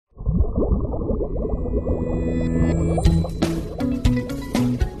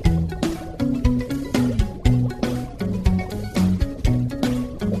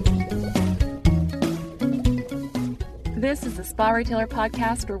Spa Retailer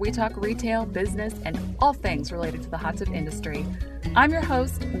podcast, where we talk retail, business, and all things related to the hot tub industry. I'm your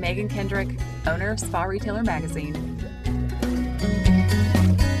host, Megan Kendrick, owner of Spa Retailer Magazine.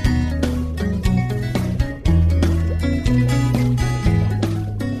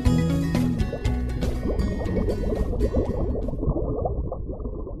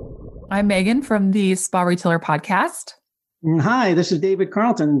 I'm Megan from the Spa Retailer podcast. Hi, this is David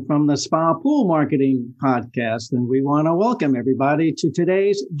Carlton from the Spa Pool Marketing Podcast, and we want to welcome everybody to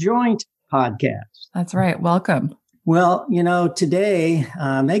today's joint podcast. That's right. Welcome. Well, today,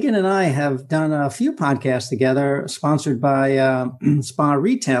 Megan and I have done a few podcasts together, sponsored by Spa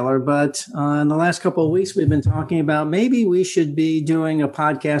Retailer, but in the last couple of weeks, we've been talking about maybe we should be doing a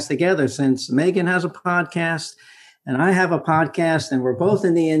podcast together, since Megan has a podcast and I have a podcast, and we're both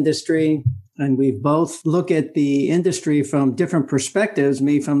in the industry. And we both look at the industry from different perspectives,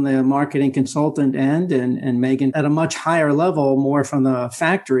 me from the marketing consultant end and Megan at a much higher level, more from the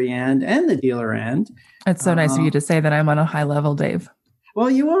factory end and the dealer end. It's so nice of you to say that I'm on a high level, Dave. Well,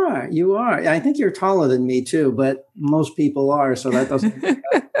 you are. I think you're taller than me too, but most people are. So that's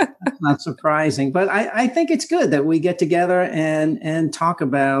not surprising. But I think it's good that we get together and talk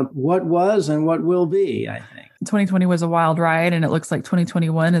about what was and what will be, I think. 2020 was a wild ride, and it looks like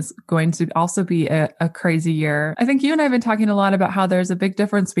 2021 is going to also be a crazy year. I think you and I have been talking a lot about how there's a big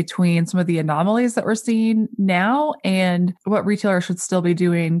difference between some of the anomalies that we're seeing now and what retailers should still be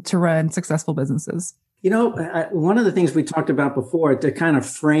doing to run successful businesses. One of the things we talked about before to kind of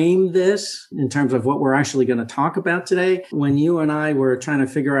frame this in terms of what we're actually going to talk about today, when you and I were trying to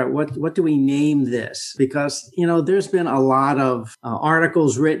figure out what do we name this? Because, there's been a lot of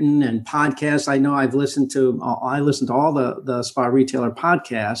articles written and podcasts. I know I listened to all the Spa Retailer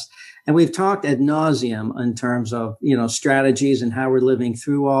podcasts. And we've talked ad nauseum in terms of, strategies and how we're living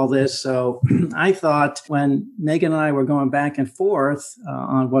through all this. So I thought when Megan and I were going back and forth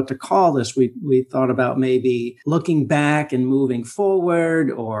on what to call this, we thought about maybe looking back and moving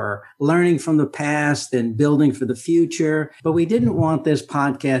forward, or learning from the past and building for the future. But we didn't want this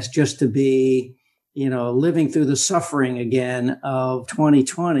podcast just to be living through the suffering again of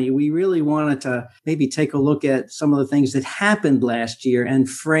 2020. We really wanted to maybe take a look at some of the things that happened last year and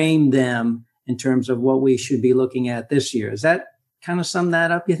frame them in terms of what we should be looking at this year. Does that kind of sum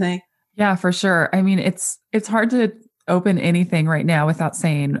that up, you think? Yeah, for sure. I mean, it's hard to open anything right now without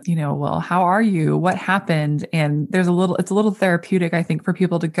saying, well, how are you? What happened? And it's a little therapeutic, I think, for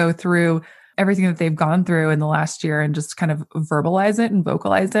people to go through everything that they've gone through in the last year and just kind of verbalize it and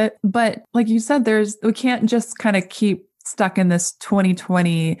vocalize it. But like you said, we can't just kind of keep stuck in this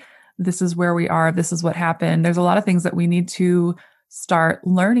 2020. This is where we are. This is what happened. There's a lot of things that we need to start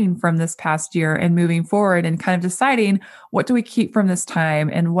learning from this past year and moving forward and kind of deciding what do we keep from this time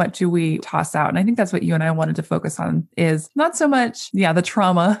and what do we toss out. And I think that's what you and I wanted to focus on, is not so much, the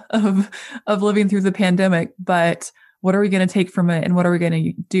trauma of living through the pandemic, but what are we going to take from it, and what are we going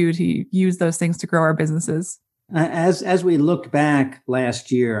to do to use those things to grow our businesses? As we look back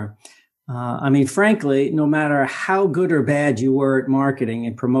last year, frankly, no matter how good or bad you were at marketing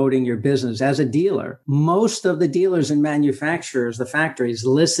and promoting your business as a dealer, most of the dealers and manufacturers, the factories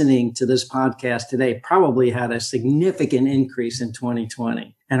listening to this podcast today, probably had a significant increase in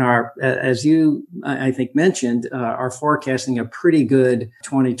 2020. And as you, I think, mentioned, are forecasting a pretty good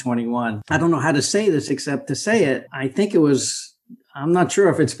 2021. I don't know how to say this except to say it. I think I'm not sure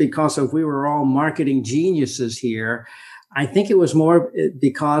if it's because we were all marketing geniuses here. I think it was more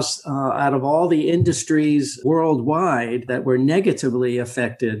because out of all the industries worldwide that were negatively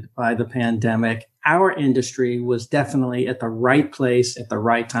affected by the pandemic, our industry was definitely at the right place at the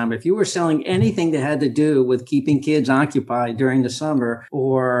right time. If you were selling anything that had to do with keeping kids occupied during the summer,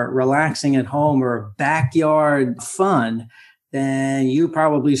 or relaxing at home, or backyard fun, then you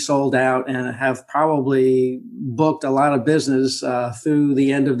probably sold out and have probably booked a lot of business through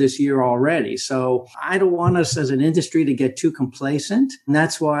the end of this year already. So I don't want us as an industry to get too complacent. And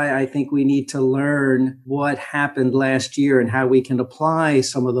that's why I think we need to learn what happened last year and how we can apply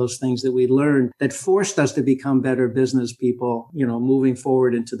some of those things that we learned that forced us to become better business people, moving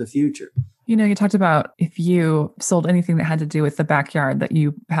forward into the future. You talked about if you sold anything that had to do with the backyard, that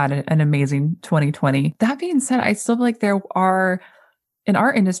you had an amazing 2020. That being said, I still feel like there are, in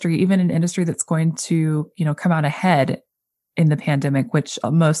our industry, even an industry that's going to, come out ahead in the pandemic, which a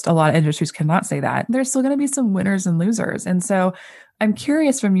lot of industries cannot say that. There's still going to be some winners and losers. And so I'm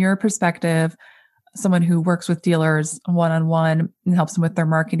curious, from your perspective, someone who works with dealers one-on-one and helps them with their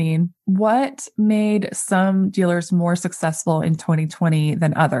marketing, what made some dealers more successful in 2020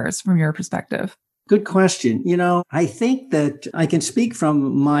 than others from your perspective? Good question. I think that I can speak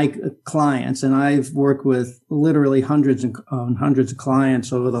from my clients, and I've worked with literally hundreds and hundreds of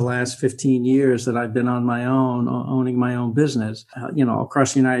clients over the last 15 years that I've been on my own, owning my own business,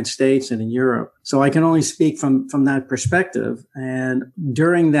 across the United States and in Europe. So I can only speak from that perspective. And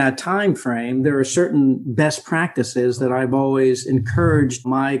during that time frame, there are certain best practices that I've always encouraged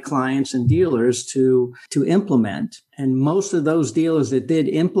my clients and dealers to implement. And most of those dealers that did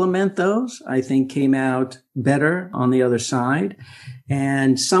implement those, I think, came out better on the other side.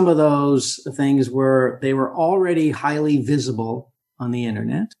 And some of those things they were already highly visible on the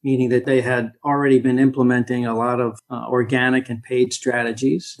internet, meaning that they had already been implementing a lot of organic and paid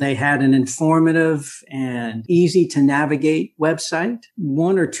strategies. They had an informative and easy to navigate website.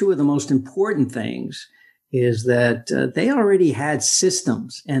 One or two of the most important things is that they already had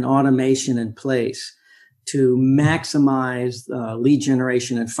systems and automation in place to maximize lead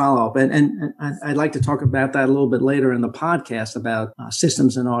generation and follow-up. And I'd like to talk about that a little bit later in the podcast about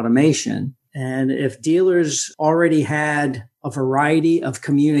systems and automation. And if dealers already had a variety of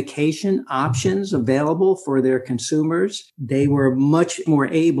communication options available for their consumers, they were much more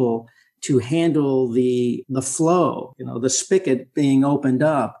able to handle the flow, the spigot being opened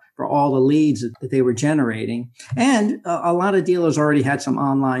up for all the leads that they were generating. And a lot of dealers already had some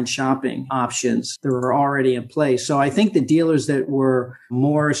online shopping options that were already in place. So I think the dealers that were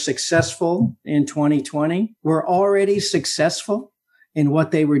more successful in 2020 were already successful in what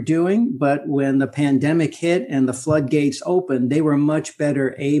they were doing. But when the pandemic hit and the floodgates opened, they were much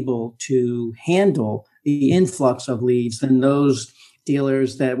better able to handle the influx of leads than those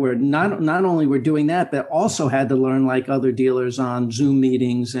dealers that were not only were doing that, but also had to learn, like other dealers, on Zoom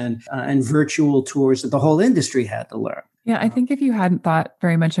meetings and virtual tours that the whole industry had to learn. Yeah, I think if you hadn't thought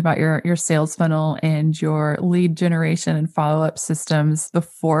very much about your sales funnel and your lead generation and follow-up systems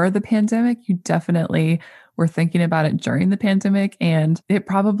before the pandemic, you definitely were thinking about it during the pandemic. And it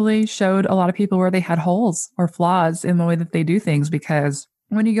probably showed a lot of people where they had holes or flaws in the way that they do things. Because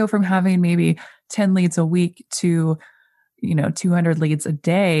when you go from having maybe 10 leads a week to 200 leads a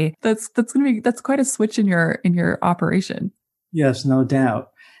day, that's quite a switch in your operation. Yes, no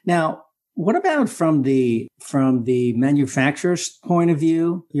doubt. Now, what about from the manufacturer's point of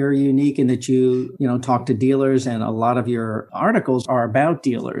view? You're unique in that you talk to dealers, and a lot of your articles are about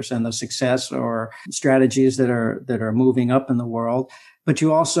dealers and the success or strategies that are moving up in the world. But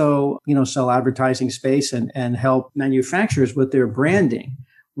you also, sell advertising space and help manufacturers with their branding.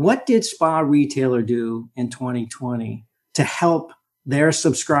 What did Spa Retailer do in 2020 to help their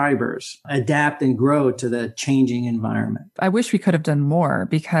subscribers adapt and grow to the changing environment? I wish we could have done more,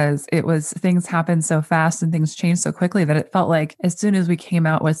 because things happened so fast and things changed so quickly that it felt like as soon as we came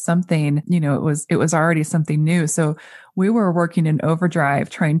out with something, it was already something new. So we were working in overdrive,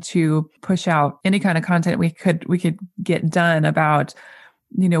 trying to push out any kind of content we could get done about,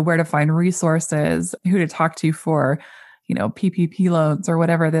 where to find resources, who to talk to for, PPP loans or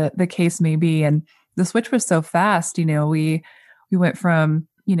whatever the case may be. And the switch was so fast. We went from,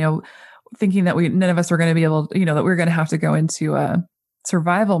 thinking that none of us were going to be able, that we were going to have to go into a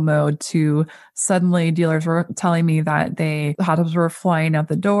survival mode, to suddenly dealers were telling me that the hot tubs were flying out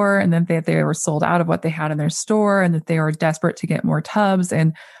the door, and then they were sold out of what they had in their store, and that they were desperate to get more tubs.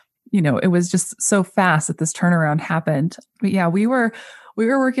 And, it was just so fast that this turnaround happened. But yeah, we were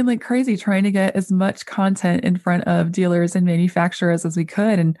working like crazy trying to get as much content in front of dealers and manufacturers as we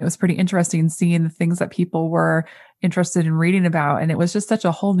could. And it was pretty interesting seeing the things that people were interested in reading about. And it was just such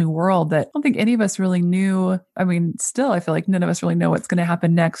a whole new world that I don't think any of us really knew. I mean, still, I feel like none of us really know what's going to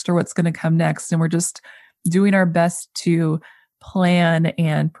happen next or what's going to come next. And we're just doing our best to plan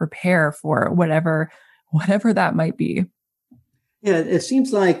and prepare for whatever that might be. Yeah, it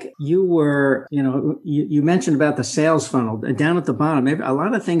seems like you were, you mentioned about the sales funnel down at the bottom. Maybe a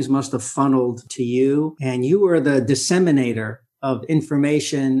lot of things must have funneled to you, and you were the disseminator of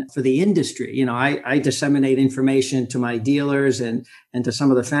information for the industry. I disseminate information to my dealers and to some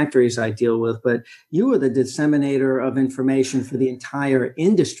of the factories I deal with, but you were the disseminator of information for the entire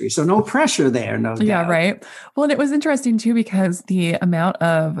industry. So no pressure there, no doubt. Yeah, right. Well, and it was interesting too, because the amount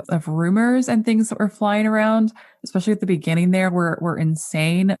of rumors and things that were flying around, especially at the beginning there, were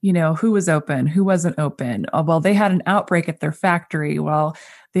insane. Who was open, who wasn't open. Well, they had an outbreak at their factory. Well,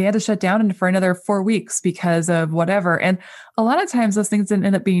 they had to shut down for another 4 weeks because of whatever. And a lot of times those things didn't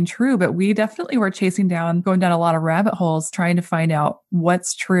end up being true, but we definitely were going down a lot of rabbit holes, trying to find out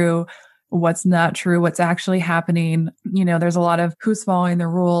what's true, what's not true, what's actually happening. There's a lot of who's following the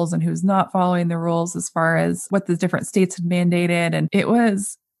rules and who's not following the rules as far as what the different states had mandated. And it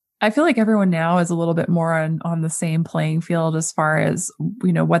was I feel like everyone now is a little bit more on the same playing field as far as,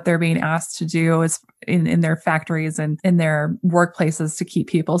 what they're being asked to do is in their factories and in their workplaces to keep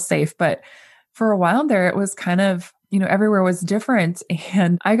people safe. But for a while there, it was kind of, everywhere was different.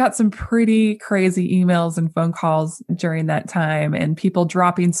 And I got some pretty crazy emails and phone calls during that time, and people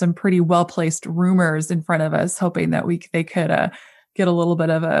dropping some pretty well-placed rumors in front of us, hoping that they could get a little bit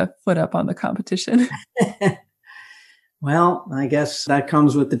of a foot up on the competition. Well, I guess that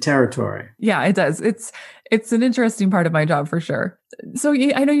comes with the territory. Yeah, it does. It's an interesting part of my job for sure. So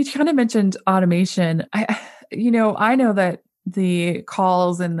I know you kind of mentioned automation. I know that the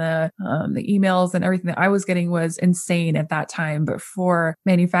calls and the emails and everything that I was getting was insane at that time. But for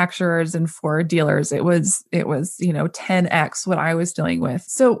manufacturers and for dealers, it was 10x what I was dealing with.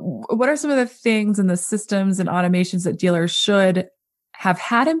 So what are some of the things and the systems and automations that dealers should have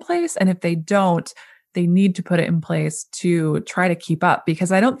had in place? And if they don't, they need to put it in place to try to keep up,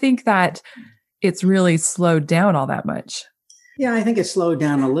 because I don't think that it's really slowed down all that much. Yeah, I think it slowed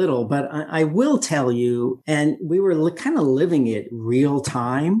down a little, but I will tell you, and we were kind of living it real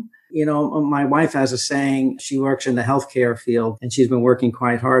time. My wife has a saying, she works in the healthcare field, and she's been working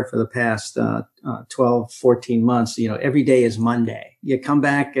quite hard for the past 12, 14 months. Every day is Monday. You come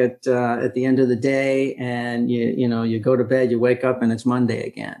back at the end of the day and you go to bed, you wake up and it's Monday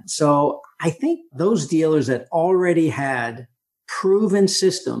again. So I think those dealers that already had proven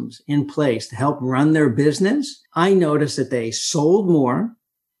systems in place to help run their business, I noticed that they sold more,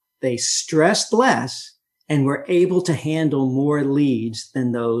 they stressed less, and were able to handle more leads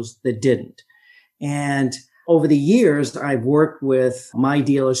than those that didn't. And over the years, I've worked with my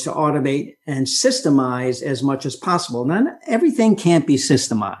dealers to automate and systemize as much as possible. Now, everything can't be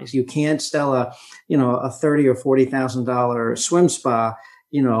systemized. You can't sell a $30,000 or $40,000 swim spa,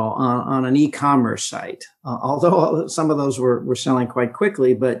 on an e-commerce site. Although some of those were selling quite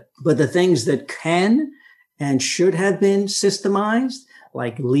quickly, but the things that can and should have been systemized,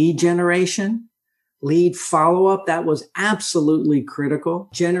 like lead generation, lead follow-up, that was absolutely critical.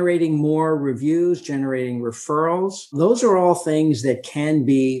 Generating more reviews, generating referrals. Those are all things that can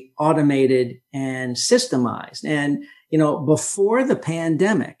be automated and systemized. And, before the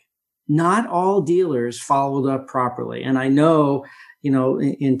pandemic, not all dealers followed up properly. And I know,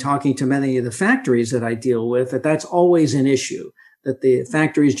 in talking to many of the factories that I deal with, that's always an issue, that the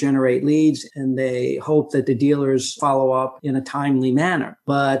factories generate leads and they hope that the dealers follow up in a timely manner.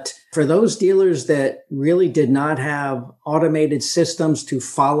 But for those dealers that really did not have automated systems to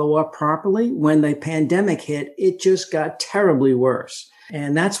follow up properly, when the pandemic hit, it just got terribly worse.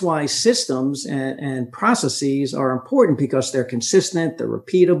 And that's why systems and processes are important, because they're consistent, they're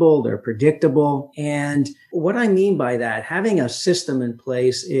repeatable, they're predictable. And what I mean by that, having a system in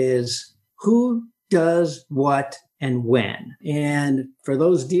place is who does what and when. And for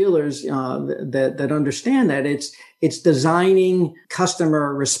those dealers that understand that, it's designing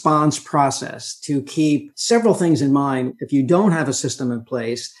customer response process to keep several things in mind. If you don't have a system in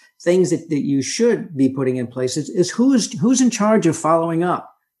place, things that you should be putting in place is who's in charge of following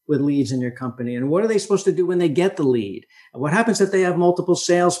up with leads in your company, and what are they supposed to do when they get the lead? And what happens if they have multiple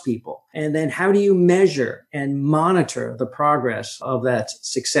salespeople? And then how do you measure and monitor the progress of that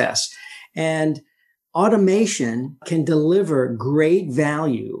success? And automation can deliver great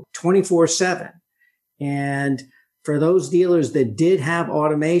value 24/7. And for those dealers that did have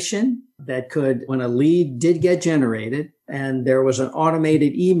automation that could, when a lead did get generated and there was an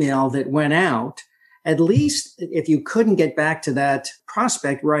automated email that went out, at least if you couldn't get back to that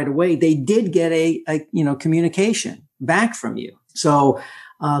prospect right away, they did get a communication back from you. So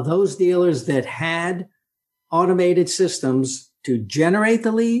those dealers that had automated systems to generate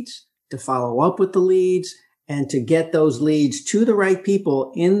the leads, to follow up with the leads, and to get those leads to the right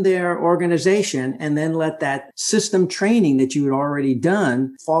people in their organization, and then let that system training that you had already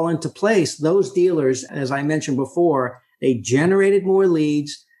done fall into place. Those dealers, as I mentioned before, they generated more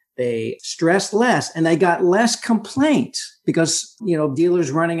leads, they stressed less, and they got less complaints because,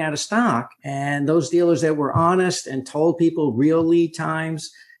 dealers running out of stock. And those dealers that were honest and told people real lead times,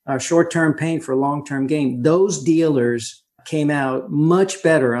 short-term pain for long-term gain, those dealers came out much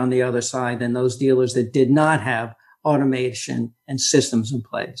better on the other side than those dealers that did not have automation and systems in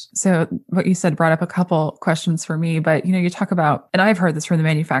place. So what you said brought up a couple questions for me, but you talk about, and I've heard this from the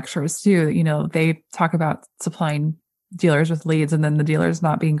manufacturers too, they talk about supplying dealers with leads and then the dealers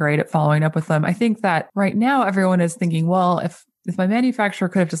not being great at following up with them. I think that right now everyone is thinking, well, if my manufacturer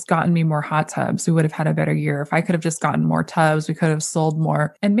could have just gotten me more hot tubs, we would have had a better year. If I could have just gotten more tubs, we could have sold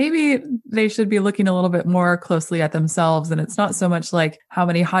more. And maybe they should be looking a little bit more closely at themselves. And it's not so much like how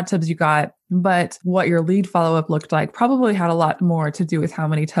many hot tubs you got But what your lead follow-up looked like probably had a lot more to do with how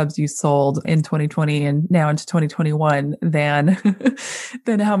many tubs you sold in 2020 and now into 2021 than,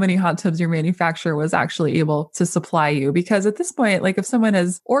 than how many hot tubs your manufacturer was actually able to supply you. Because at this point, like if someone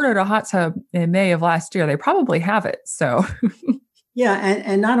has ordered a hot tub in May of last year, they probably have it. So yeah,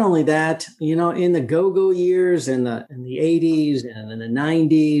 and not only that, in the go-go years in the 80s and in the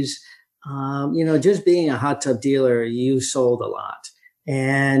 90s, just being a hot tub dealer, you sold a lot.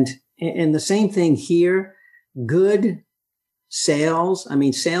 And the same thing here, good sales. I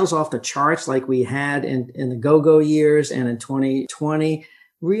mean, sales off the charts like we had in the go-go years and in 2020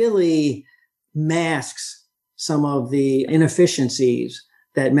 really masks some of the inefficiencies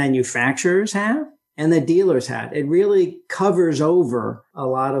that manufacturers have and the dealers had. It really covers over a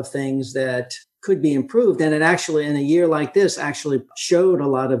lot of things that could be improved. And it actually, in a year like this, actually showed a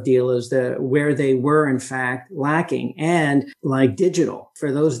lot of dealers that where they were in fact lacking. And like digital,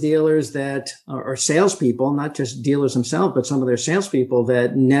 for those dealers that are salespeople, not just dealers themselves, but some of their salespeople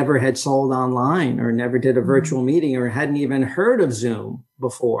that never had sold online or never did a virtual meeting or hadn't even heard of Zoom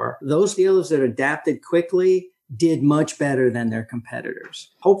before, those dealers that adapted quickly did much better than their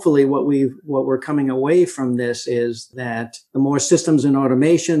competitors. Hopefully what we're coming away from this is that the more systems and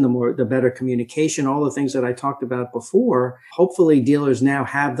automation, the better communication, all the things that I talked about before, hopefully dealers now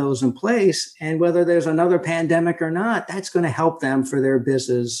have those in place. And whether there's another pandemic or not, that's going to help them for their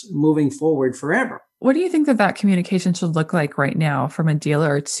business moving forward forever. What do you think that communication should look like right now from a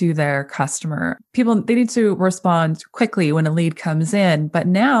dealer to their customer? People, they need to respond quickly when a lead comes in, but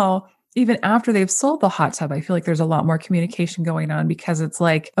now even after they've sold the hot tub, I feel like there's a lot more communication going on because it's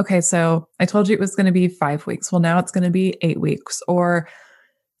like, okay, so I told you it was going to be 5 weeks. Well, now it's going to be 8 weeks. Or,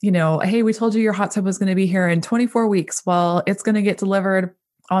 hey, we told you your hot tub was going to be here in 24 weeks. Well, it's going to get delivered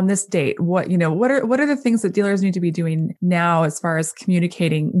on this date. What are the things that dealers need to be doing now as far as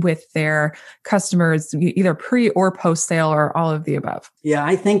communicating with their customers, either pre or post sale or all of the above? Yeah,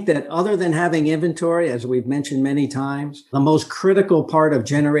 I think that other than having inventory, as we've mentioned many times, the most critical part of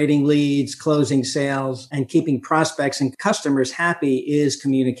generating leads, closing sales, and keeping prospects and customers happy is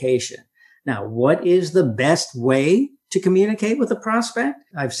communication. Now, what is the best way to communicate with a prospect?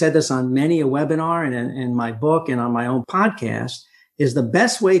 I've said this on many a webinar and in my book and on my own podcast. Is the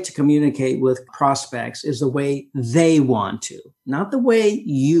best way to communicate with prospects is the way they want to, not the way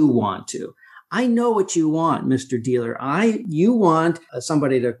you want to. I know what you want, Mr. Dealer. You want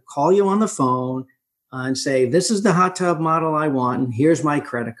somebody to call you on the phone and say, this is the hot tub model I want, and here's my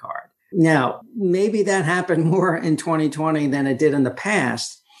credit card. Now, maybe that happened more in 2020 than it did in the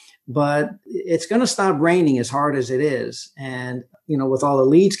past, but it's going to stop raining as hard as it is. And, with all the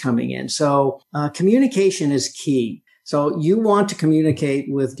leads coming in. So communication is key. So you want to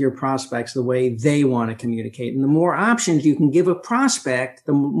communicate with your prospects the way they want to communicate. And the more options you can give a prospect,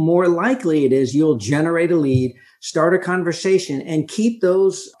 the more likely it is you'll generate a lead, start a conversation, and keep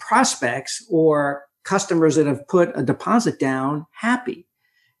those prospects or customers that have put a deposit down happy.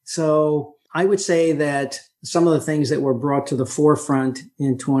 So I would say that some of the things that were brought to the forefront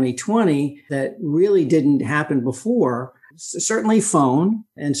in 2020 that really didn't happen before, certainly phone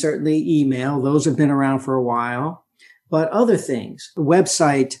and certainly email, those have been around for a while. But other things,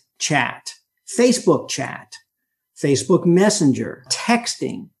 website chat, Facebook Messenger,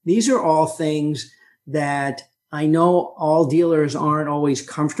 texting. These are all things that I know all dealers aren't always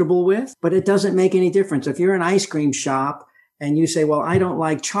comfortable with, but it doesn't make any difference. If you're an ice cream shop and you say, well, I don't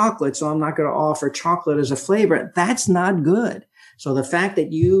like chocolate, so I'm not going to offer chocolate as a flavor, that's not good. So the fact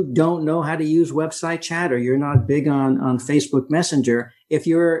that you don't know how to use website chat or you're not big on Facebook Messenger, if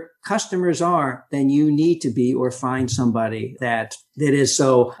your customers are, then you need to be or find somebody that is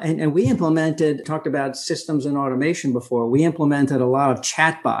so. And we talked about systems and automation before. We implemented a lot of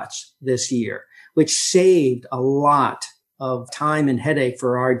chatbots this year, which saved a lot of time and headache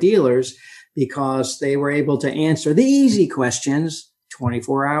for our dealers because they were able to answer the easy questions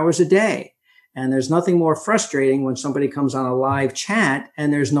 24 hours a day. And there's nothing more frustrating when somebody comes on a live chat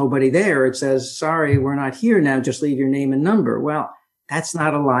and there's nobody there. It says, sorry, we're not here now. Just leave your name and number. Well, that's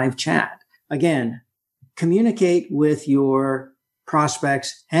not a live chat. Again, communicate with your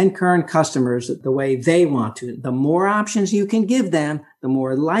prospects and current customers the way they want to. The more options you can give them, the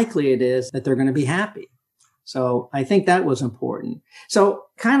more likely it is that they're going to be happy. So I think that was important. So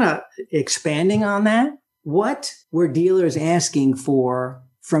kind of expanding on that, what were dealers asking for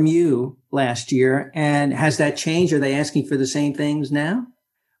from you last year? And has that changed? Are they asking for the same things now?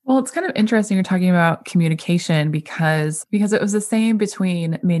 Well, it's kind of interesting you're talking about communication because it was the same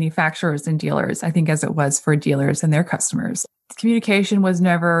between manufacturers and dealers, I think, as it was for dealers and their customers. Communication was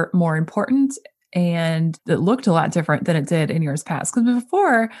never more important, and it looked a lot different than it did in years past. Because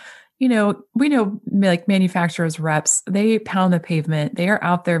before, we know like manufacturers reps, they pound the pavement. They are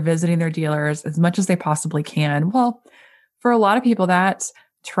out there visiting their dealers as much as they possibly can. Well, for a lot of people, that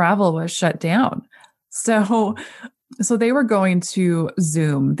travel was shut down. So so they were going to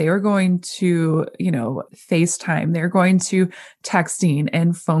Zoom, they were going to, FaceTime, they're going to texting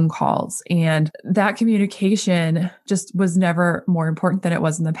and phone calls. And that communication just was never more important than it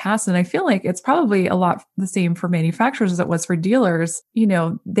was in the past. And I feel like it's probably a lot the same for manufacturers as it was for dealers.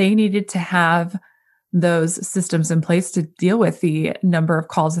 They needed to have those systems in place to deal with the number of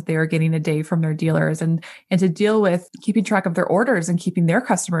calls that they were getting a day from their dealers and to deal with keeping track of their orders and keeping their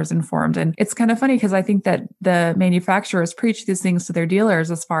customers informed. And it's kind of funny because I think that the manufacturers preach these things to their dealers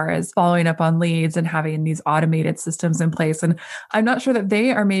as far as following up on leads and having these automated systems in place. And I'm not sure that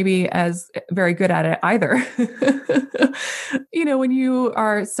they are maybe as very good at it either. When you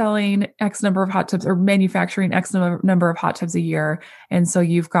are selling X number of hot tubs or manufacturing X number of hot tubs a year, and so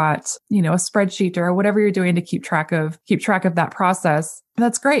you've got, a spreadsheet or whatever you're doing to keep track of that process.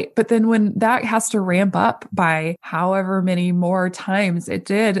 That's great. But then when that has to ramp up by however many more times it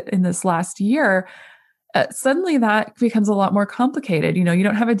did in this last year, suddenly that becomes a lot more complicated. You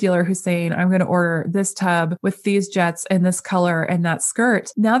don't have a dealer who's saying, I'm going to order this tub with these jets and this color and that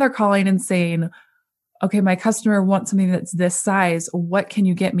skirt. Now they're calling and saying, okay, my customer wants something that's this size. What can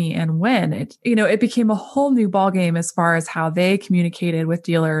you get me and when? It became a whole new ballgame as far as how they communicated with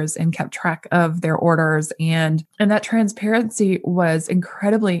dealers and kept track of their orders. And that transparency was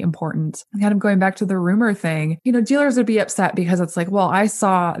incredibly important. Kind of going back to the rumor thing, dealers would be upset because it's like, well, I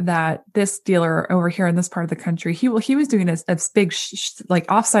saw that this dealer over here in this part of the country, he was doing a big like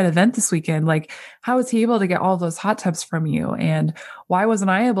offsite event this weekend. Like, how was he able to get all those hot tubs from you? And why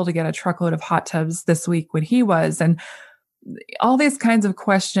wasn't I able to get a truckload of hot tubs this week when he was? And all these kinds of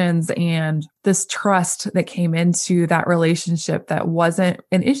questions and this trust that came into that relationship that wasn't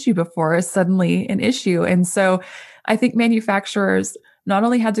an issue before is suddenly an issue. And so I think manufacturers not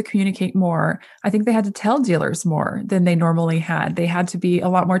only had to communicate more, I think they had to tell dealers more than they normally had. They had to be a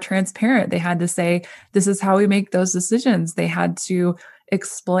lot more transparent. They had to say, this is how we make those decisions. They had to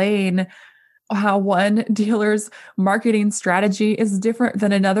explain how one dealer's marketing strategy is different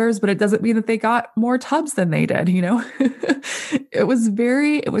than another's, but it doesn't mean that they got more tubs than they did, It was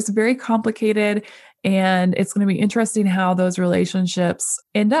very complicated. And it's going to be interesting how those relationships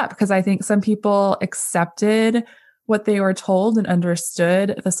end up, because I think some people accepted what they were told and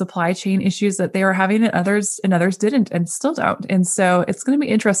understood the supply chain issues that they were having, and others didn't and still don't. And so it's going to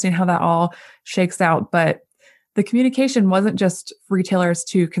be interesting how that all shakes out. But the communication wasn't just retailers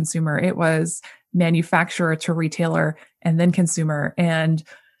to consumer. It was manufacturer to retailer and then consumer. And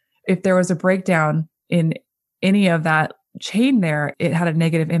if there was a breakdown in any of that chain there, it had a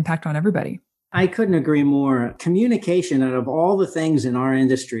negative impact on everybody. I couldn't agree more. Communication, out of all the things in our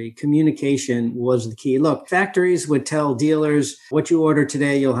industry, communication was the key. Look, factories would tell dealers what you order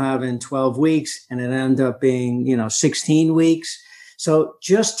today, you'll have in 12 weeks, and it ended up being, 16 weeks. So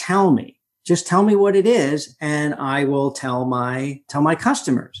just tell me what it is, and I will tell my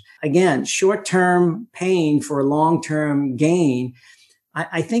customers. Again, short-term pain for long-term gain.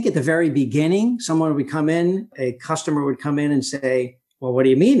 I think at the very beginning, a customer would come in and say, well, what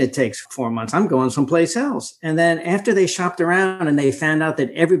do you mean it takes 4 months? I'm going someplace else. And then after they shopped around and they found out that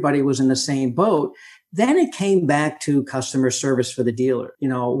everybody was in the same boat, then it came back to customer service for the dealer.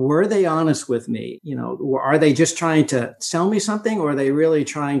 Were they honest with me? Are they just trying to sell me something, or are they really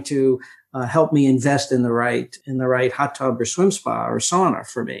trying to help me invest in the right hot tub or swim spa or sauna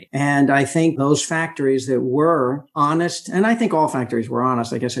for me? And I think those factories that were honest, and I think all factories were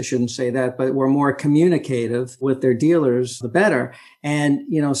honest, I guess I shouldn't say that, but were more communicative with their dealers, the better. And,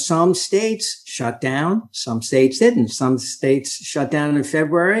 some states shut down, some states didn't. Some states shut down in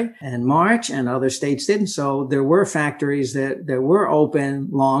February and March, and other states didn't. So there were factories that were open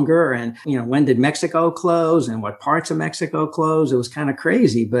longer. And, when did Mexico close and what parts of Mexico close? It was kind of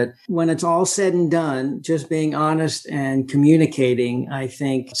crazy. But when it's all said and done, just being honest and communicating, I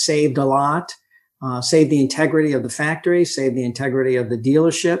think saved a lot, saved the integrity of the factory, saved the integrity of the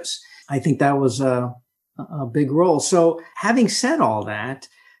dealerships. I think that was a big role. So having said all that,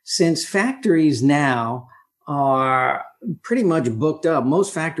 since factories now are pretty much booked up,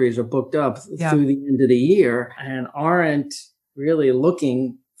 most factories are booked up through the end of the year and aren't really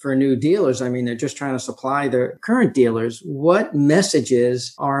looking for new dealers. I mean, they're just trying to supply their current dealers. What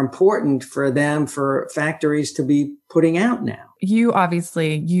messages are important for factories to be putting out now? You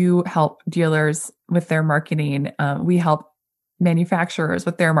help dealers with their marketing. We help manufacturers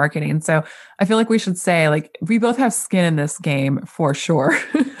with their marketing. So I feel like we should say, we both have skin in this game for sure.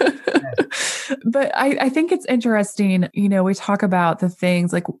 But I think it's interesting, we talk about the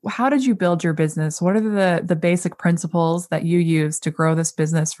things like, how did you build your business? What are the basic principles that you use to grow this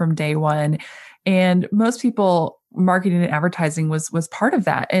business from day one? And most people, marketing and advertising was part of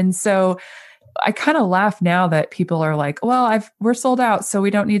that. And so I kind of laugh now that people are like, well, we're sold out, so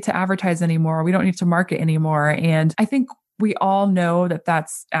we don't need to advertise anymore. We don't need to market anymore. And I think we all know that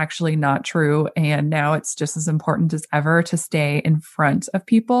that's actually not true. And now it's just as important as ever to stay in front of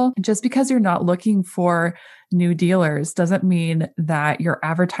people. Just because you're not looking for new dealers doesn't mean that your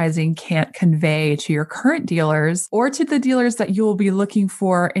advertising can't convey to your current dealers or to the dealers that you will be looking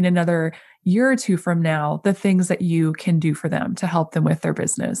for in another year or two from now, the things that you can do for them to help them with their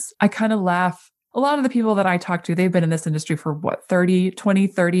business. I kind of laugh. A lot of the people that I talk to, they've been in this industry for 20,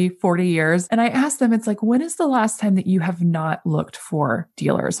 30, 40 years. And I ask them, it's like, when is the last time that you have not looked for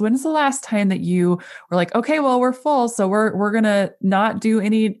dealers? When is the last time that you were like, okay, well, we're full, so we're going to not do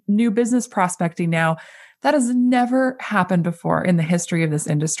any new business prospecting now? That has never happened before in the history of this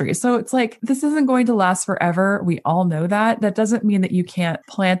industry. So it's like, this isn't going to last forever. We all know that. That doesn't mean that you can't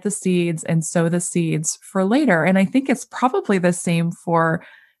plant the seeds and sow the seeds for later. And I think it's probably the same for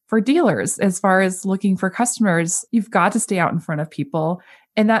dealers. As far as looking for customers, you've got to stay out in front of people,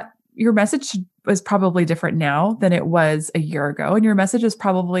 and that your message is probably different now than it was a year ago. And your message is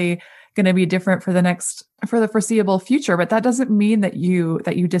probably going to be different for the foreseeable future. But that doesn't mean that you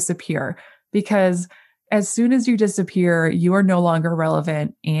disappear, because as soon as you disappear, you are no longer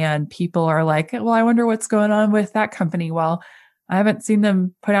relevant. And people are like, well, I wonder what's going on with that company. Well, I haven't seen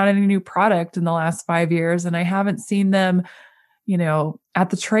them put out any new product in the last 5 years. And I haven't seen them, at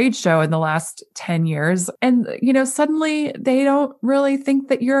the trade show in the last 10 years. And, suddenly they don't really think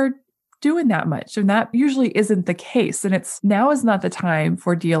that you're doing that much. And that usually isn't the case. And now is not the time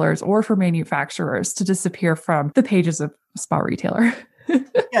for dealers or for manufacturers to disappear from the pages of Spa Retailer.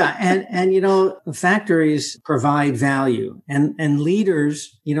 Yeah. And factories provide value and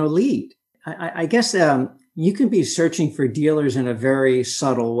leaders, lead. I guess you can be searching for dealers in a very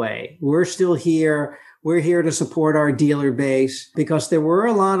subtle way. We're still here. We're here to support our dealer base because there were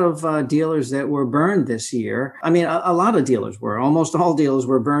a lot of dealers that were burned this year. I mean, a lot of dealers were. Almost all dealers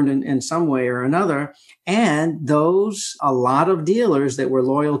were burned in some way or another. And a lot of dealers that were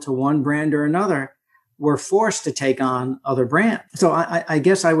loyal to one brand or another were forced to take on other brands. So I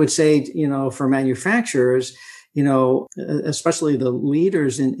guess I would say, for manufacturers, especially the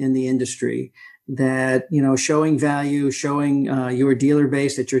leaders in the industry, that, showing value, showing your dealer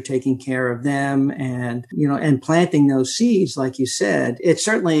base that you're taking care of them and planting those seeds, like you said, it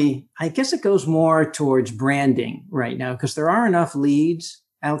certainly, I guess it goes more towards branding right now because there are enough leads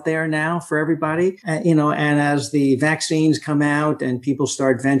out there now for everybody, and as the vaccines come out and people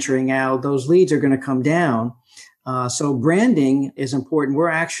start venturing out, those leads are going to come down. So branding is important. We're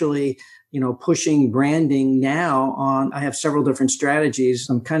actually pushing branding now I have several different strategies,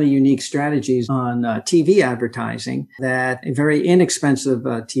 some kind of unique strategies on TV advertising, that very inexpensive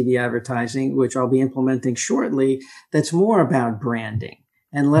TV advertising, which I'll be implementing shortly, that's more about branding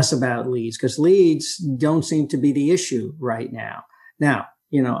and less about leads, because leads don't seem to be the issue right now. Now,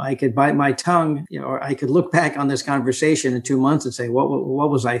 I could bite my tongue, or I could look back on this conversation in 2 months and say, what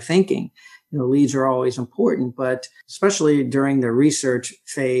was I thinking? Leads are always important, but especially during the research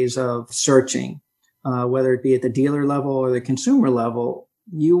phase of searching, whether it be at the dealer level or the consumer level,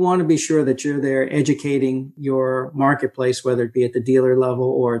 you want to be sure that you're there educating your marketplace, whether it be at the dealer level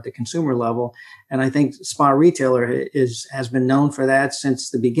or at the consumer level. And I think Spa Retailer has been known for that since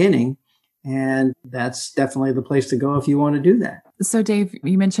the beginning. And that's definitely the place to go if you want to do that. So Dave,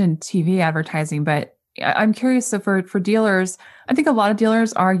 you mentioned TV advertising, but I'm curious. So for dealers, I think a lot of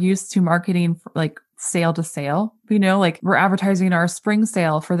dealers are used to marketing like sale to sale. Like we're advertising our spring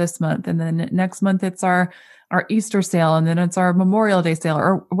sale for this month, and then next month it's our Easter sale, and then it's our Memorial Day sale,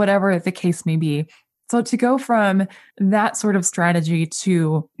 or whatever the case may be. So to go from that sort of strategy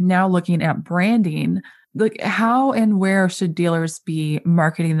to now looking at branding, like how and where should dealers be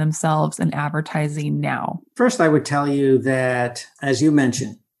marketing themselves and advertising now? First, I would tell you that, as you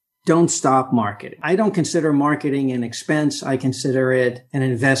mentioned, don't stop marketing. I don't consider marketing an expense. I consider it an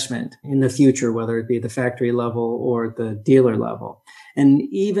investment in the future, whether it be the factory level or the dealer level. And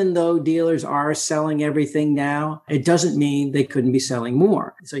even though dealers are selling everything now, it doesn't mean they couldn't be selling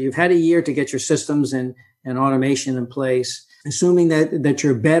more. So you've had a year to get your systems and automation in place. Assuming that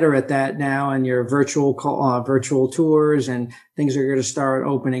you're better at that now and your virtual tours and things are going to start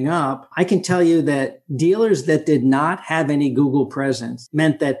opening up, I can tell you that dealers that did not have any Google presence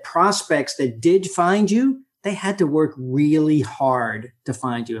meant that prospects that did find you, they had to work really hard to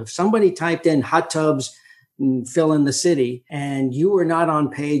find you. If somebody typed in hot tubs and fill in the city, and you were not on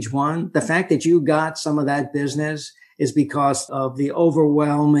page one, the fact that you got some of that business is because of the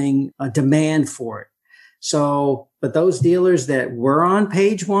overwhelming demand for it. So, but those dealers that were on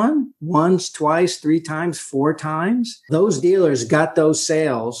page one, once, twice, three times, four times, those dealers got those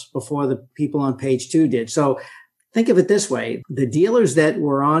sales before the people on page two did. So think of it this way. The dealers that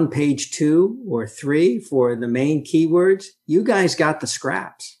were on page 2 or 3 for the main keywords, you guys got the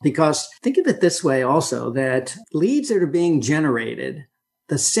scraps. Because think of it this way also, that leads that are being generated,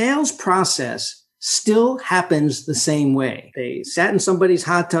 the sales process still happens the same way. They sat in somebody's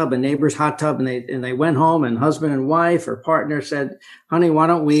hot tub, a neighbor's hot tub, and they went home, and husband and wife or partner said, honey, why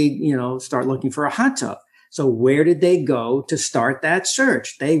don't we, start looking for a hot tub? So where did they go to start that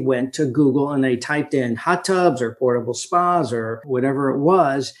search? They went to Google and they typed in hot tubs or portable spas or whatever it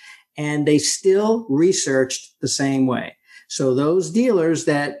was, and they still researched the same way. So those dealers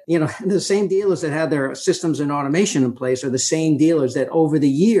that, the same dealers that had their systems and automation in place are the same dealers that over the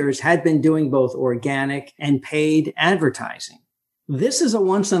years had been doing both organic and paid advertising. This is a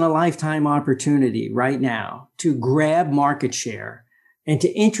once in a lifetime opportunity right now to grab market share and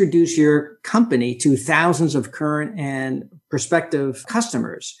to introduce your company to thousands of current and prospective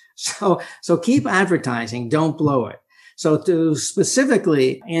customers. So keep advertising, don't blow it. So to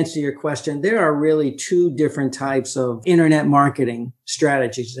specifically answer your question, there are really two different types of internet marketing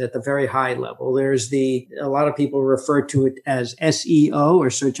strategies at the very high level. There's a lot of people refer to it as SEO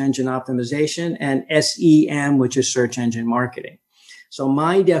or search engine optimization, and SEM, which is search engine marketing. So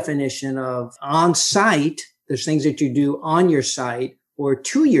my definition of on-site, there's things that you do on your site or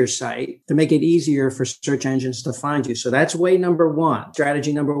to your site to make it easier for search engines to find you. So that's way number one.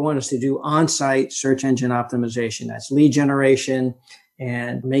 Strategy number one is to do on-site search engine optimization. That's lead generation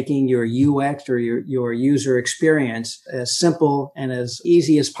and making your UX or your user experience as simple and as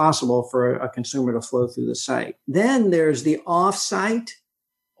easy as possible for a consumer to flow through the site. Then there's the off-site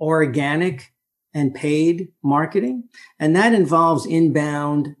organic and paid marketing. And that involves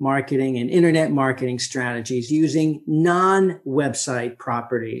inbound marketing and internet marketing strategies using non-website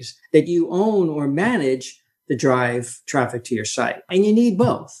properties that you own or manage to drive traffic to your site. And you need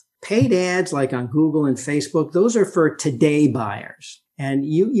both. Paid ads like on Google and Facebook, those are for today buyers. And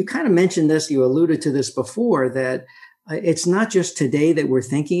you kind of mentioned this, you alluded to this before, that it's not just today that we're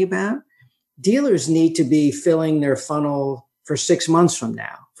thinking about. Dealers need to be filling their funnel for 6 months from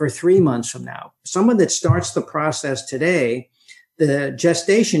now, for 3 months from now. Someone that starts the process today, the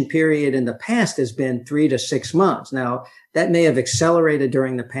gestation period in the past has been 3 to 6 months. Now, that may have accelerated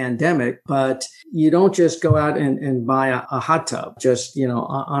during the pandemic, but you don't just go out and buy a hot tub just,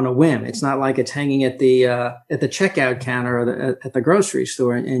 on a whim. It's not like it's hanging at the checkout counter or at the grocery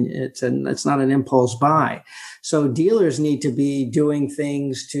store, and it's not an impulse buy. So dealers need to be doing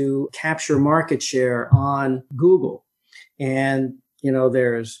things to capture market share on Google. And,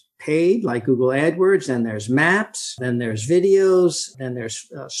 there's paid like Google AdWords, and there's maps, then there's videos, then there's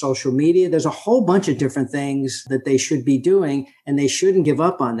social media. There's a whole bunch of different things that they should be doing, and they shouldn't give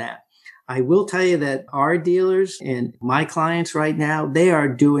up on that. I will tell you that our dealers and my clients right now, they are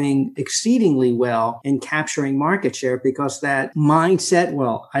doing exceedingly well in capturing market share because that mindset,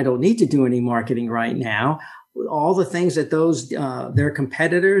 well, I don't need to do any marketing right now. All the things that their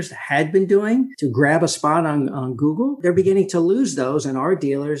competitors had been doing to grab a spot on Google, they're beginning to lose those, and our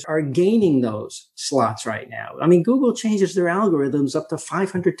dealers are gaining those slots right now. I mean, Google changes their algorithms up to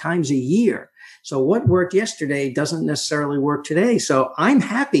 500 times a year. So what worked yesterday doesn't necessarily work today. So I'm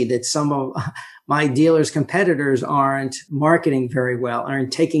happy that some of my dealers' competitors aren't marketing very well,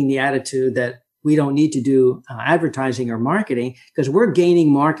 aren't taking the attitude that we don't need to do advertising or marketing, because we're gaining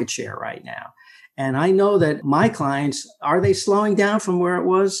market share right now. And I know that my clients, are they slowing down from where it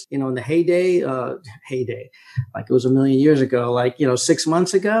was, in the heyday, like it was a million years ago, 6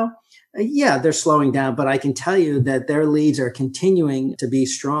 months ago? Yeah, they're slowing down, but I can tell you that their leads are continuing to be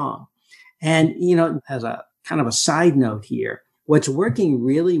strong. And, as a kind of a side note here, what's working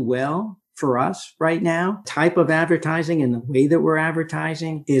really well for us right now, type of advertising and the way that we're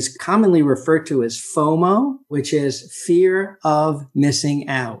advertising, is commonly referred to as FOMO, which is fear of missing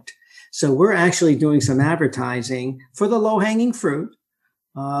out. So we're actually doing some advertising for the low-hanging fruit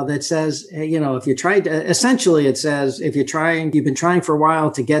that says, if you tried, essentially it says, you've been trying for a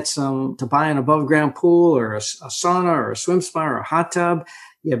while to buy an above-ground pool or a sauna or a swim spa or a hot tub,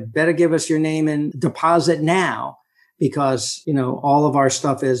 you better give us your name and deposit now, because, all of our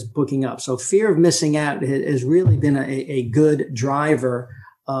stuff is booking up. So fear of missing out has really been a good driver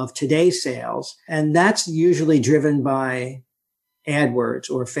of today's sales. And that's usually driven by AdWords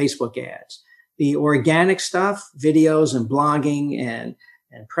or Facebook ads. The organic stuff, videos and blogging and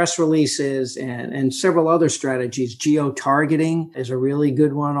and press releases and several other strategies. Geo-targeting is a really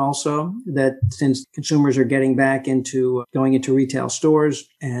good one also, that since consumers are getting back into going into retail stores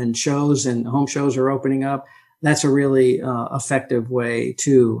and shows and home shows are opening up, that's a really effective way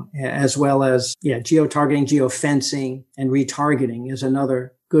too, as well as, geo-targeting, geo-fencing, and retargeting is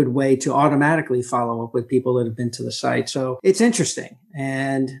another good way to automatically follow up with people that have been to the site. So it's interesting.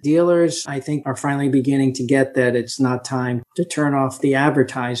 And dealers, I think, are finally beginning to get that it's not time to turn off the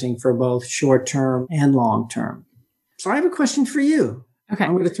advertising for both short term and long term. So I have a question for you. Okay.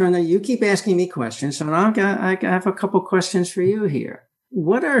 I'm going to turn that. You keep asking me questions. So now I have a couple questions for you here.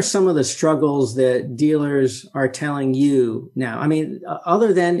 What are some of the struggles that dealers are telling you now? I mean,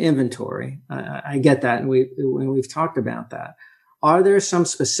 other than inventory, I get that. And we've talked about that. Are there some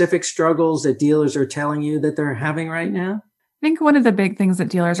specific struggles that dealers are telling you that they're having right now? I think one of the big things that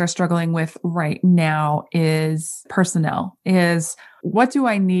dealers are struggling with right now is personnel, is what do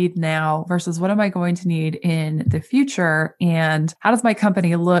I need now versus what am I going to need in the future? And how does my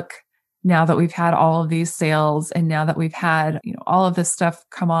company look now that we've had all of these sales and now that we've had, all of this stuff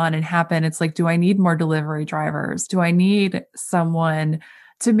come on and happen? It's like, do I need more delivery drivers? Do I need someone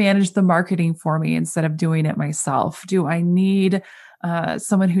to manage the marketing for me instead of doing it myself? Do I need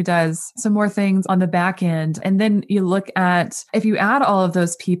someone who does some more things on the back end? And then you look at, if you add all of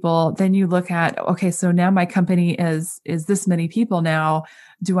those people, then you look at, okay, so now my company is this many people now.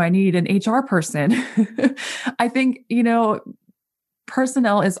 Do I need an HR person? I think,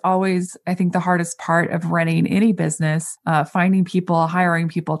 personnel is always, I think, the hardest part of running any business, finding people, hiring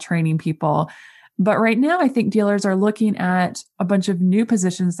people, training people. But right now, I think dealers are looking at a bunch of new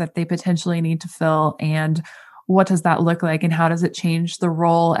positions that they potentially need to fill. And what does that look like? And how does it change the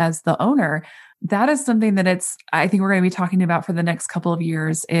role as the owner? That is something that I think we're going to be talking about for the next couple of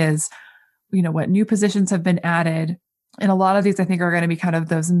years is, what new positions have been added. And a lot of these, I think, are going to be kind of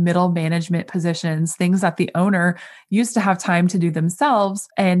those middle management positions, things that the owner used to have time to do themselves.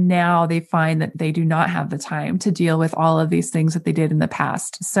 And now they find that they do not have the time to deal with all of these things that they did in the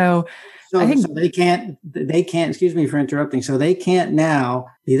past. So I think they can't, excuse me for interrupting. So they can't now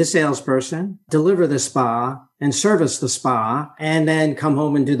be the salesperson, deliver the spa and service the spa, and then come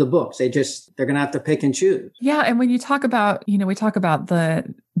home and do the books. They're going to have to pick and choose. Yeah. And when you talk about, we talk about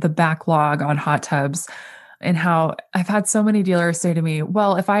the backlog on hot tubs and how I've had so many dealers say to me,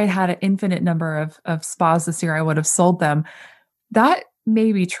 well, if I had had an infinite number of spas this year, I would have sold them. That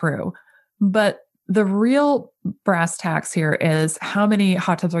may be true, but the real brass tacks here is how many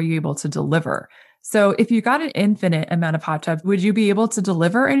hot tubs are you able to deliver? So if you got an infinite amount of hot tubs, would you be able to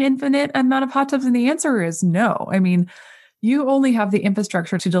deliver an infinite amount of hot tubs? And the answer is no. I mean, you only have the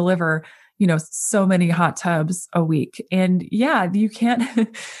infrastructure to deliver, so many hot tubs a week. And you can't,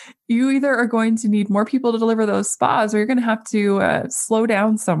 you either are going to need more people to deliver those spas or you're going to have to slow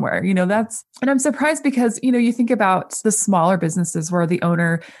down somewhere. And I'm surprised because, you think about the smaller businesses where the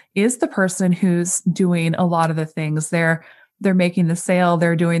owner is the person who's doing a lot of the things. They're making the sale,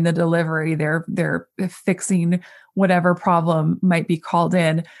 they're doing the delivery, they're fixing whatever problem might be called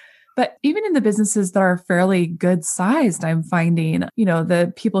in. But even in the businesses that are fairly good sized, I'm finding,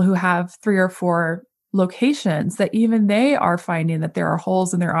 the people who have 3 or 4 locations, that even they are finding that there are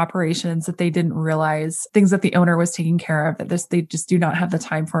holes in their operations that they didn't realize, things that the owner was taking care of, that they just do not have the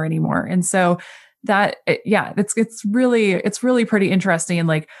time for anymore. And so it's really pretty interesting. And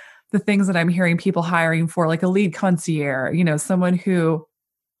like the things that I'm hearing people hiring for, like a lead concierge, someone who,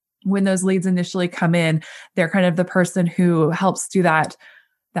 when those leads initially come in, they're kind of the person who helps do that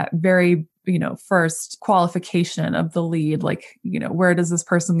very, first qualification of the lead, like, where is this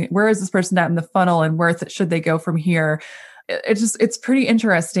person at in the funnel and where should they go from here? It's pretty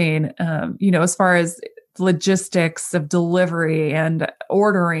interesting, as far as logistics of delivery and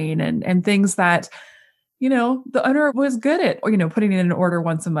ordering and things that, the owner was good at, putting in an order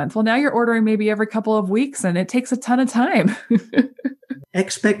once a month. Well, now you're ordering maybe every couple of weeks and it takes a ton of time.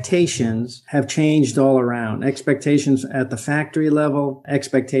 Expectations have changed all around. Expectations at the factory level,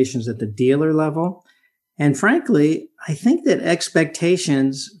 expectations at the dealer level. And frankly, I think that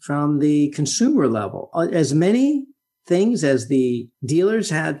expectations from the consumer level, as many things as the dealers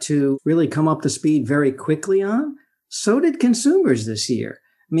had to really come up to speed very quickly on, so did consumers this year.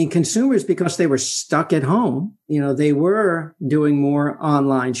 I mean, consumers, because they were stuck at home, they were doing more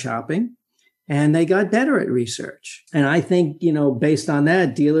online shopping. And they got better at research. And I think, based on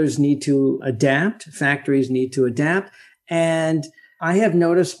that, dealers need to adapt, factories need to adapt. And I have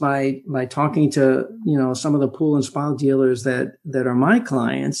noticed by talking to, some of the pool and spa dealers that are my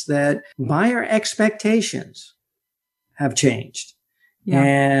clients, that buyer expectations have changed. Yeah.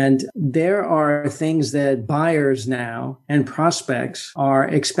 And there are things that buyers now and prospects are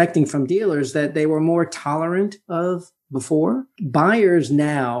expecting from dealers that they were more tolerant of before. Buyers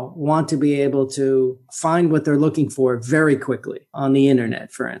now want to be able to find what they're looking for very quickly on the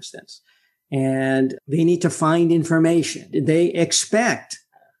internet, for instance. And they need to find information. They expect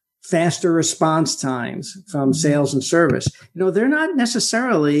faster response times from sales and service. They're not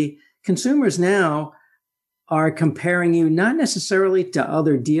necessarily, consumers now are comparing you not necessarily to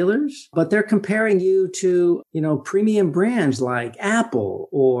other dealers, but they're comparing you to, premium brands like Apple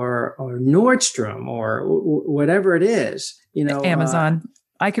or Nordstrom or whatever it is, Amazon.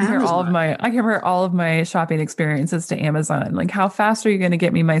 I compare Amazon. I compare all of my shopping experiences to Amazon. Like, how fast are you going to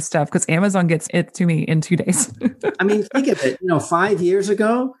get me my stuff? Because Amazon gets it to me in 2 days. I mean, think of it. 5 years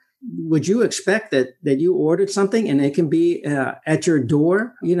ago, would you expect that you ordered something and it can be at your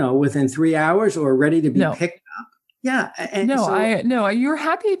door, within 3 hours or ready to be picked up? Yeah. No, you're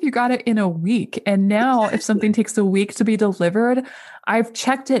happy if you got it in a week. And now if something takes a week to be delivered, I've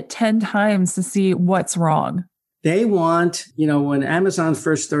checked it 10 times to see what's wrong. They want, when Amazon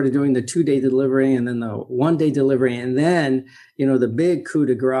first started doing the 2-day delivery and then the 1-day delivery, and then, the big coup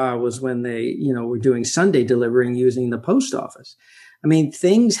de grace was when they, were doing Sunday delivering using the post office. I mean,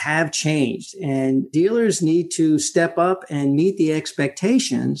 things have changed and dealers need to step up and meet the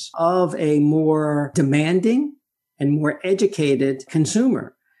expectations of a more demanding and more educated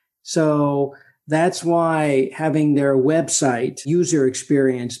consumer. So that's why having their website user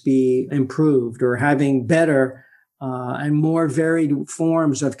experience be improved or having better and more varied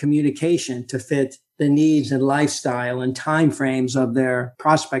forms of communication to fit the needs and lifestyle and timeframes of their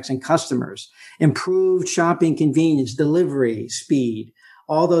prospects and customers, improved shopping convenience, delivery speed,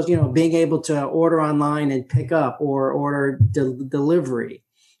 all those, being able to order online and pick up or order delivery,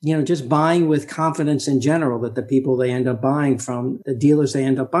 just buying with confidence in general that the people they end up buying from, the dealers they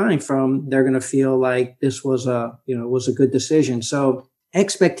end up buying from, they're going to feel like this was a good decision. So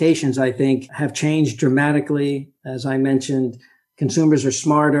expectations, I think, have changed dramatically. As I mentioned, consumers are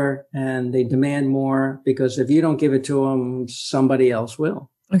smarter and they demand more because if you don't give it to them, somebody else will.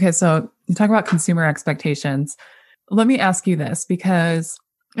 Okay, so you talk about consumer expectations. Let me ask you this, because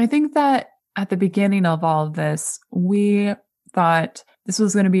I think that at the beginning of all of this, we thought this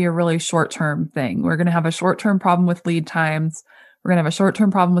was going to be a really short-term thing. We're going to have a short-term problem with lead times. We're going to have a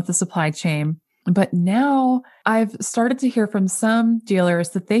short-term problem with the supply chain. But now I've started to hear from some dealers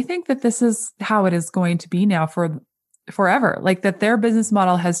that they think that this is how it is going to be now for forever, like that their business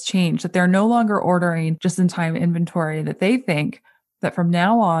model has changed, that they're no longer ordering just-in-time inventory, that they think that from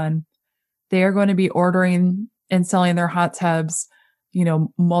now on, they are going to be ordering and selling their hot tubs,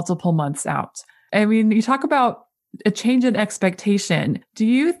 multiple months out. I mean, you talk about a change in expectation. Do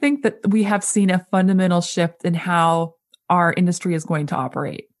you think that we have seen a fundamental shift in how our industry is going to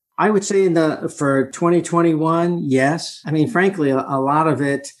operate? I would say for 2021, yes. I mean, frankly, a lot of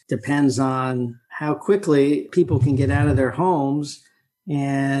it depends on how quickly people can get out of their homes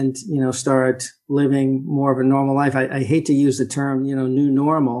and, start living more of a normal life. I hate to use the term, new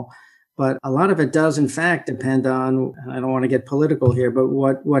normal, but a lot of it does, in fact, depend on, I don't want to get political here, but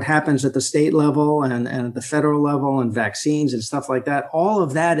what happens at the state level and at the federal level and vaccines and stuff like that. All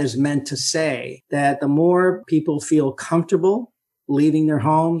of that is meant to say that the more people feel comfortable leaving their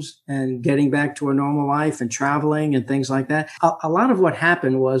homes and getting back to a normal life and traveling and things like that. A lot of what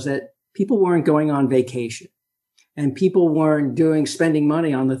happened was that people weren't going on vacation and people weren't spending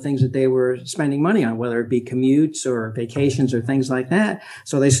money on the things that they were spending money on, whether it be commutes or vacations or things like that.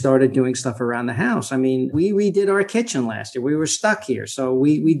 So they started doing stuff around the house. I mean, we redid our kitchen last year. We were stuck here. So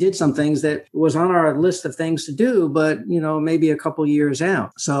we did some things that was on our list of things to do, but, maybe a couple years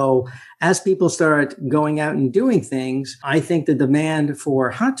out. So as people start going out and doing things, I think the demand for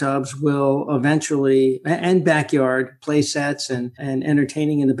hot tubs will eventually, and backyard play sets and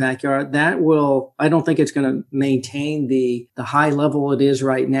entertaining in the backyard, I don't think it's going to maintain the high level it is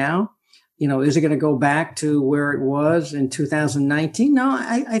right now. Is it going to go back to where it was in 2019? No,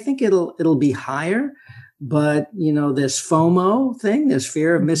 I think it'll be higher. But, this FOMO thing, this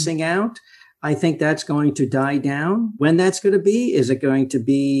fear of missing out, I think that's going to die down. When that's going to be, is it going to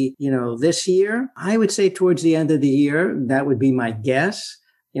be, this year? I would say towards the end of the year, that would be my guess.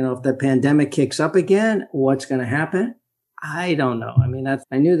 If the pandemic kicks up again, what's going to happen? I don't know. I mean,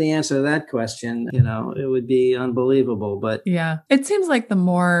 I knew the answer to that question. It would be unbelievable, but yeah, it seems like the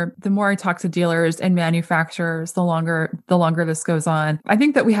more I talk to dealers and manufacturers, the longer this goes on. I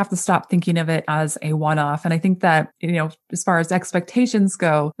think that we have to stop thinking of it as a one-off. And I think that, as far as expectations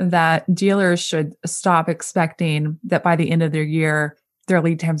go, that dealers should stop expecting that by the end of their year, their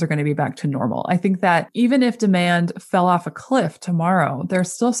lead times are going to be back to normal. I think that even if demand fell off a cliff tomorrow,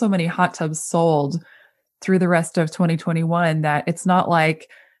 there's still so many hot tubs sold through the rest of 2021 that it's not like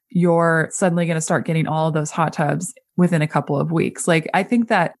you're suddenly going to start getting all of those hot tubs within a couple of weeks. Like, I think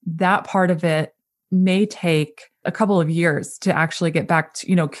that that part of it may take a couple of years to actually get back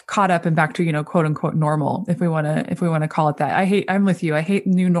to, caught up and back to, quote unquote normal, if we want to call it that. I'm with you. I hate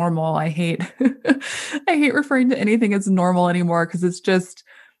new normal. I hate, I hate referring to anything as normal anymore, because it's just,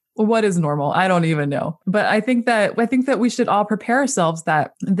 what is normal? I don't even know. But I think that we should all prepare ourselves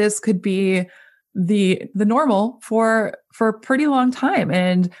that this could be the normal for a pretty long time.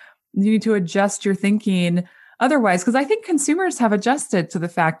 And you need to adjust your thinking otherwise, because I think consumers have adjusted to the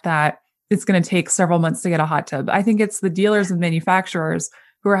fact that it's going to take several months to get a hot tub. I think it's the dealers and manufacturers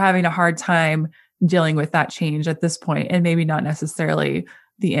who are having a hard time dealing with that change at this point, and maybe not necessarily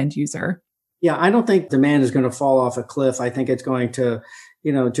the end user. Yeah, I don't think demand is going to fall off a cliff. I think it's going to,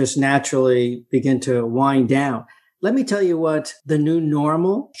 just naturally begin to wind down. Let me tell you what the new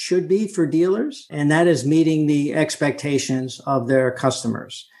normal should be for dealers, and that is meeting the expectations of their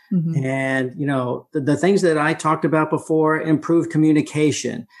customers. Mm-hmm. And, the things that I talked about before: improved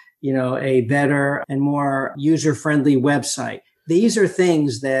communication, a better and more user-friendly website. These are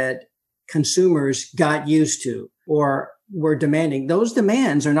things that consumers got used to or were demanding. Those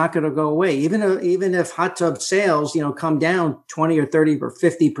demands are not going to go away. Even if hot tub sales, come down 20 or 30 or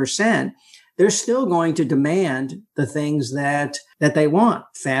 50%, they're still going to demand the things that they want: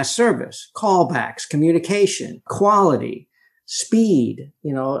 fast service, callbacks, communication, quality, speed.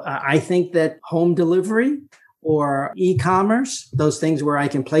 I think that home delivery or e-commerce, those things where I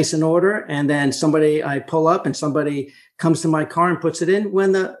can place an order and then I pull up and somebody comes to my car and puts it in.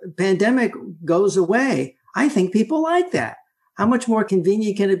 When the pandemic goes away, I think people like that. How much more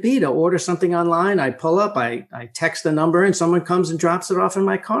convenient can it be to order something online? I pull up, I text the number, and someone comes and drops it off in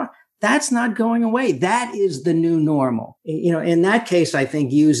my car. That's not going away. That is the new normal. In that case, I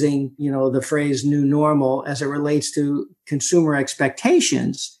think using, the phrase new normal as it relates to consumer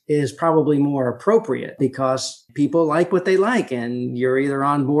expectations is probably more appropriate, because people like what they like, and you're either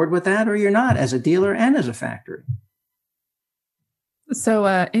on board with that or you're not, as a dealer and as a factory. So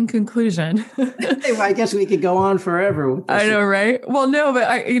in conclusion, I guess we could go on forever with this. I know, right? Well, no,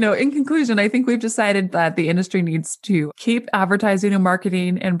 but in conclusion, I think we've decided that the industry needs to keep advertising and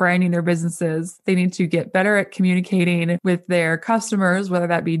marketing and branding their businesses. They need to get better at communicating with their customers, whether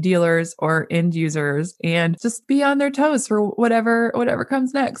that be dealers or end users, and just be on their toes for whatever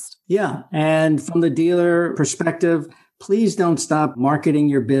comes next. Yeah. And from the dealer perspective, please don't stop marketing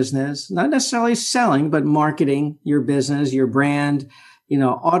your business, not necessarily selling, but marketing your business, your brand,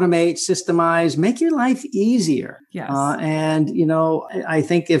 automate, systemize, make your life easier. Yes. I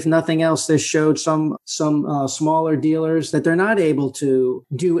think if nothing else, this showed some smaller dealers that they're not able to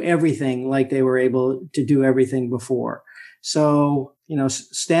do everything like they were able to do everything before. So,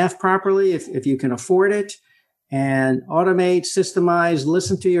 staff properly if you can afford it, and automate, systemize,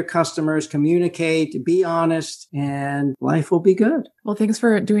 listen to your customers, communicate, be honest, and life will be good. Well, thanks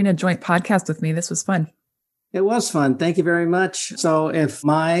for doing a joint podcast with me. This was fun. It was fun. Thank you very much. So if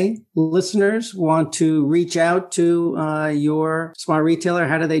my listeners want to reach out to your spa retailer,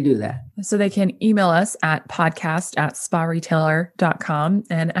 how do they do that? So they can email us at podcast@sparetailer.com.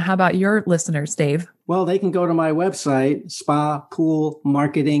 And how about your listeners, Dave? Well, they can go to my website,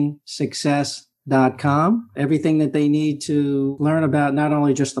 spapoolmarketingsuccess.com. Everything that they need to learn about not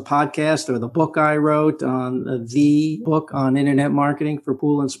only just the podcast or the book I wrote on the book on internet marketing for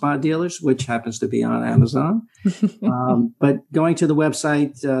pool and spa dealers, which happens to be on Amazon. But going to the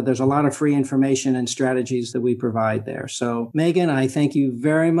website, there's a lot of free information and strategies that we provide there. So Megan, I thank you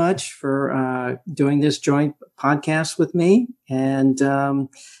very much for doing this joint podcast with me. And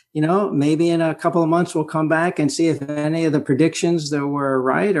maybe in a couple of months, we'll come back and see if any of the predictions that were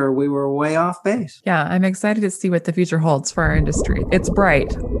right or we were way off base. Yeah, I'm excited to see what the future holds for our industry. It's bright.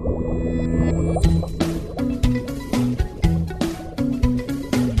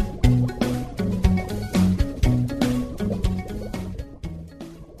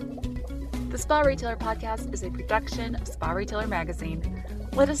 The Spa Retailer Podcast is a production of Spa Retailer Magazine.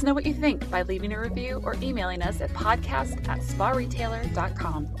 Let us know what you think by leaving a review or emailing us at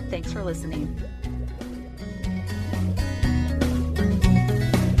podcast@sparetailer.com. Thanks for listening.